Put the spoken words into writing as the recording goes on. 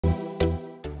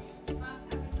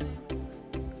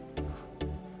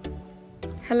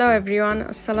Hello everyone,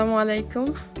 আসসালামু আলাইকুম।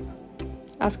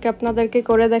 আজকে আপনাদেরকে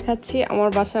করে দেখাচ্ছি আমার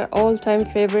বাসার all time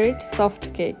favourite soft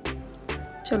cake.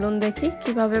 চলুন দেখি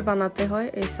কিভাবে বানাতে হয়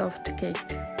এই সফট কেক।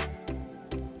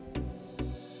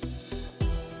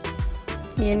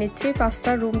 নিয়ে নিচ্ছি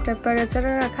 5টা রুম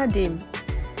টেম্পারেচারে রাখা ডিম,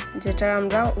 যেটা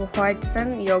আমরা হোয়াইটস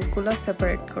অ্যান্ড ইয়কগুলো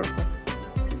সেপারেট করব।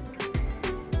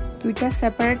 2টা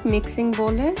সেপারেট মিক্সিং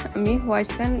বোলে আমি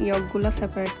হোয়াইটস অ্যান্ড ইয়কগুলো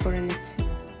সেপারেট করে নিচ্ছি।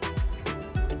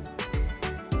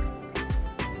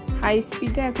 হাই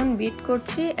স্পিডে এখন বিট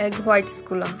করছি এগ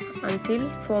হোয়াইটসগুলো আনটিল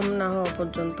ফোম না হওয়া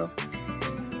পর্যন্ত।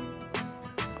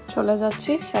 চলে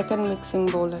যাচ্ছি সেকেন্ড মিক্সিং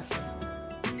বোলে,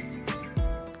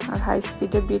 আর হাই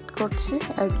স্পিডে বিট করছি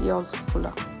এগ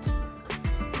ইয়লসগুলো।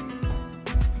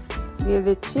 দিয়ে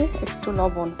দিচ্ছি একটু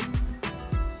লবণ,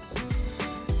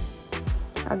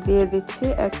 আর দিয়ে দিচ্ছি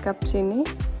 1 কাপ চিনি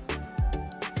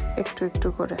একটু একটু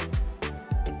করে।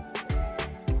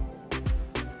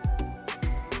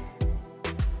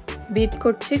 বিট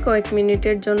করছি কয়েক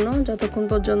মিনিটের জন্য, যতক্ষণ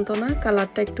পর্যন্ত না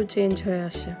কালারটা একটু চেঞ্জ হয়ে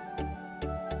আসে।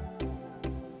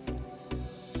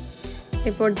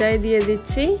 এই পর্যায়ে দিয়ে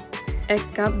দিচ্ছি 1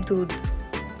 কাপ দুধ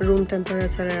রুম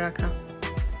টেম্পারেচারে রাখা।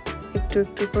 একটু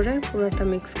একটু করে পুরোটা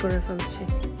মিক্স করে ফেলছি।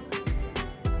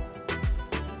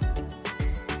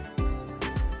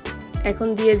 এখন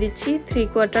দিয়ে দিচ্ছি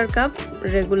 3/4 কাপ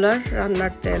রেগুলার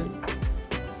রান্নার তেল।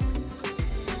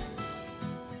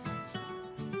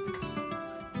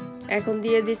 এখন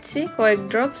দিয়ে দিচ্ছি কয়েক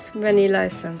ড্রপস ভ্যানিলা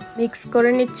এসেন্স। মিক্স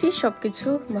করে নিচ্ছি সবকিছু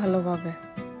ভালোভাবে।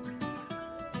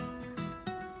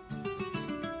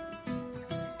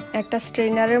 একটা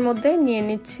স্ট্রেনারের মধ্যে নিয়ে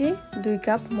নিচ্ছি 2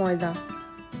 কাপ ময়দা।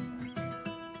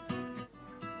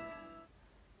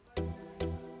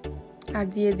 আর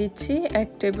দিয়ে দিচ্ছি 1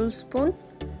 টেবিল স্পুন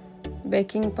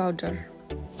বেকিং পাউডার।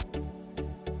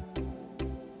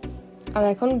 আর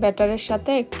এখন ব্যাটারের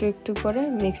সাথে একটু একটু করে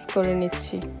মিক্স করে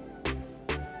নিচ্ছি।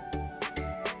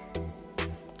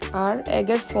 আর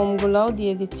এগের ফোমগুলোও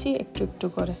দিয়ে দিচ্ছি একটু একটু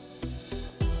করে।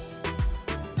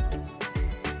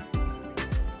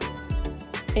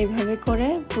 এইভাবে করে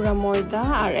পুরো ময়দা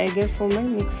আর এগের ফোমের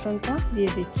মিশ্রণটা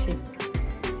দিয়ে দিচ্ছি।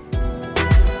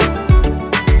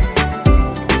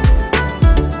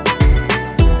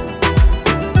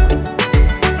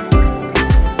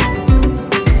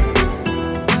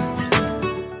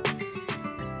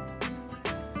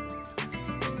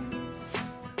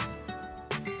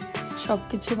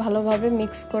 সবকিছু ভালোভাবে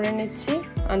মিক্স করে নিচ্ছি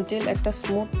আনটিল একটা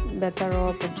স্মুথ ব্যাটার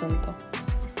হওয়া পর্যন্ত।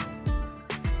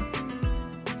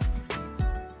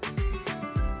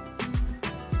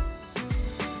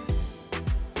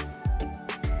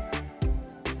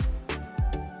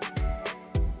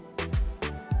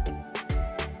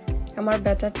 আমার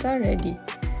ব্যাটারটা রেডি।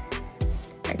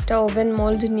 একটা ওভেন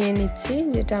মোল্ড নিয়ে নিচ্ছি,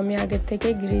 যেটা আমি আগে থেকে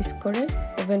গ্রিস করে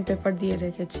ওভেন পেপার দিয়ে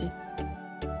রেখেছি।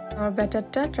 আমার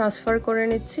ব্যাটারটা ট্রান্সফার করে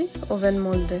নিচ্ছি ওভেন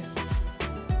মোল্ডে।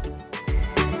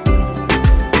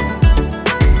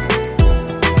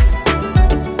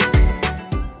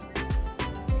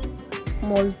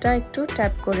 মোল্ডটা একটু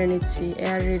ট্যাপ করে নিচ্ছি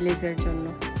এয়ার রিলিজের জন্য।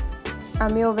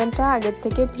 আমি ওভেনটা আগের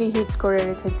থেকে প্রিহিট করে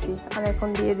রেখেছি। আর এখন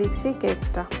দিয়ে দিচ্ছি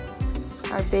কেকটা,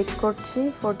 আর বেক করছি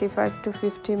 45 to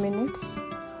 50 মিনিটস,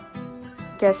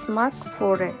 গ্যাস মার্ক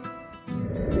 4-এ।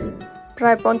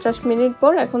 প্রায় 50 মিনিট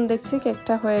পর এখন দেখছি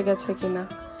কেকটা হয়ে গেছে কিনা।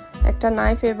 একটা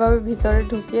নাইফ এভাবে ভিতরে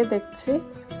ঢুকিয়ে দেখছি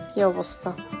কি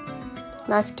অবস্থা।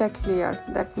 নাইফটা clear,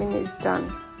 that mean is done.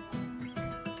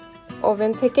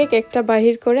 Oven থেকে কেকটা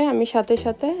বাহির করে আমি সাথে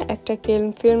সাথে একটা কেলন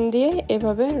ফিল্ম দিয়ে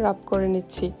এভাবে রাব করে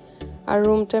নিচ্ছি। আর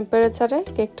রুম টেম্পারেচারে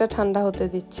কেকটা ঠান্ডা হতে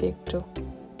দিচ্ছি একটু।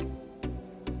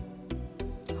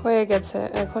 হয়ে গেছে,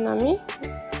 এখন আমি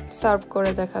সার্ভ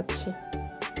করে দেখাচ্ছি।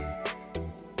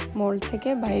 মোল্ড থেকে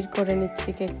বাইর করে নিচ্ছি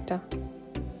কেকটা।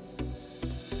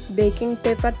 বেকিং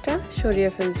পেপারটা সরিয়ে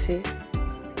ফেলছি,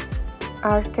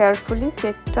 আর কেয়ারফুলি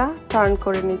কেকটা টার্ন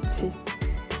করে নিচ্ছি।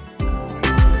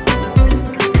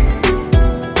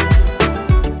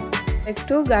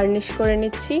 একটু গার্নিশ করে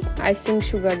নিচ্ছি আইসিং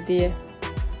সুগার দিয়ে।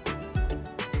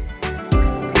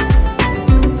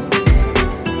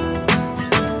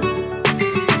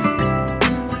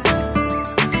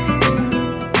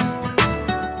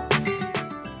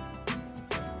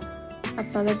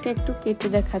 আপনাদেরকে একটু কেটে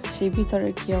দেখাচ্ছি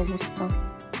ভিতরের কি অবস্থা।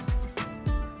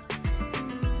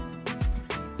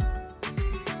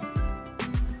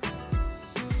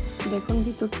 দেখুন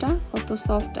ভিতরটা কত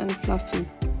সফট অ্যান্ড ফ্লাফি,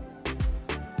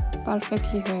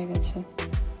 পারফেক্টলি হয়ে গেছে।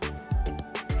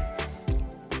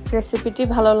 রেসিপিটি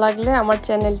ভালো লাগলে আমার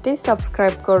চ্যানেলটি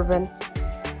সাবস্ক্রাইব করবেন,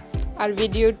 আর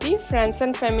ভিডিওটি ফ্রেন্ডস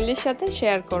অ্যান্ড ফ্যামিলির সাথে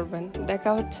শেয়ার করবেন।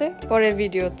 দেখা হচ্ছে পরের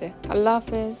ভিডিওতে। আল্লাহ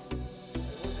হাফেজ।